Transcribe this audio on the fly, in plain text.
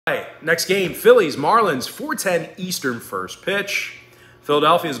Next game, Phillies, Marlins, 4:10 Eastern first pitch.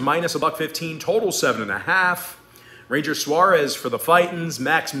 Philadelphia's minus -115, total 7.5. Ranger Suarez for the Fightins,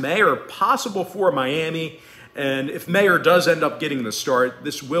 Max Mayer possible for Miami. And if Mayer does end up getting the start,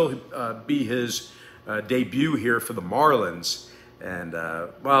 this will be his debut here for the Marlins. And,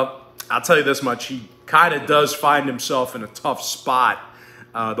 well, I'll tell you this much. He kind of does find himself in a tough spot.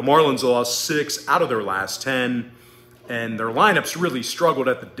 The Marlins lost 6 out of their last 10. And their lineups really struggled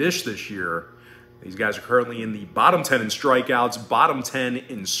at the dish this year. These guys are currently in the bottom 10 in strikeouts, bottom 10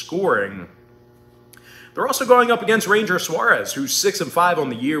 in scoring. They're also going up against Ranger Suarez, who's 6-5 on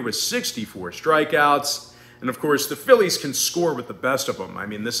the year with 64 strikeouts. And of course, the Phillies can score with the best of them. I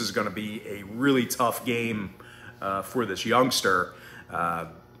mean, this is going to be a really tough game for this youngster.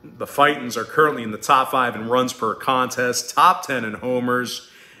 The Fightins are currently in the top 5 in runs per contest, top 10 in homers.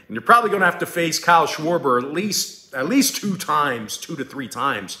 And you're probably going to have to face Kyle Schwarber at least 2 to 3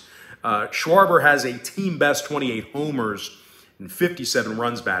 times. Schwarber has a team best 28 homers and 57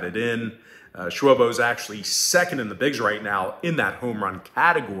 runs batted in. Schwarber is actually second in the bigs right now in that home run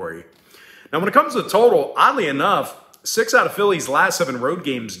category. Now, when it comes to the total, oddly enough, 6 out of Philly's last 7 road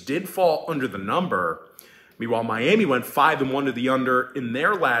games did fall under the number. Meanwhile, Miami went 5-1 to the under in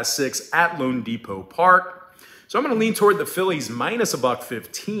their last 6 at Lone Depot Park. So I'm going to lean toward the Phillies minus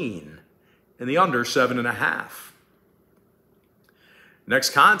 -115 and the under 7.5. Next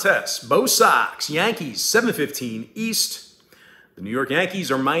contest, Bo Sox, Yankees, 7:15 East. The New York Yankees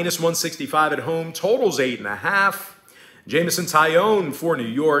are minus -165 at home, totals 8.5. Jameson Taillon for New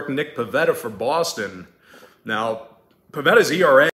York, Nick Pivetta for Boston. Now, Pivetta's ERA